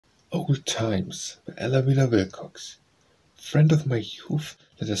Old Times by Wilcox. Friend of my youth,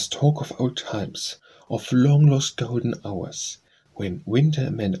 let us talk of old times, of long-lost golden hours, when winter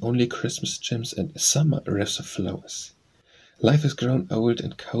meant only Christmas gems and summer wreaths of flowers. Life has grown old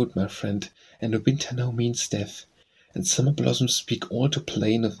and cold, my friend, and the winter now means death, and summer blossoms speak all too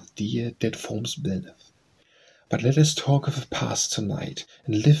plain of the dear dead forms beneath. But let us talk of the past tonight,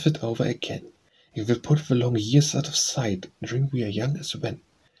 and live it over again. If we put the long years out of sight, and dream we are young as when.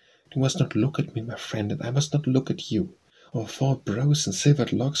 You must not look at me, my friend, and I must not look at you. Our furrowed brows and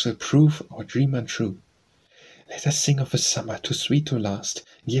silvered locks will prove our dream untrue. Let us sing of a summer too sweet to last,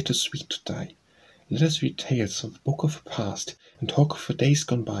 and yet too sweet to die. Let us read tales from the book of the past, and talk of the days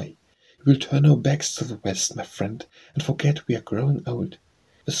gone by. We will turn our backs to the west, my friend, and forget we are growing old.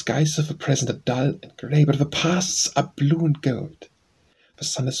 The skies of the present are dull and grey, but the pasts are blue and gold. The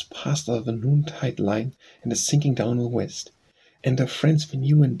sun has passed over the noontide line, and is sinking down the west. And our friends we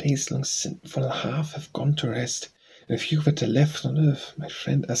knew in days long sinful half have gone to rest. And the few that are left on earth, my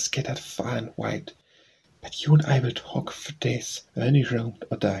friend, are scattered far and wide. But you and I will talk of the days early roamed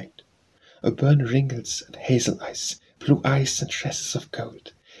or died. O burning wrinkles and hazel eyes, blue eyes and tresses of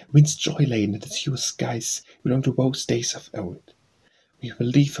gold, winds joy-laden and azure skies belong to those days of old. We will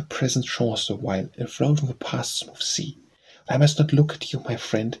leave the present shores a while and float on the past smooth sea. I must not look at you, my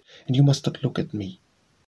friend, and you must not look at me.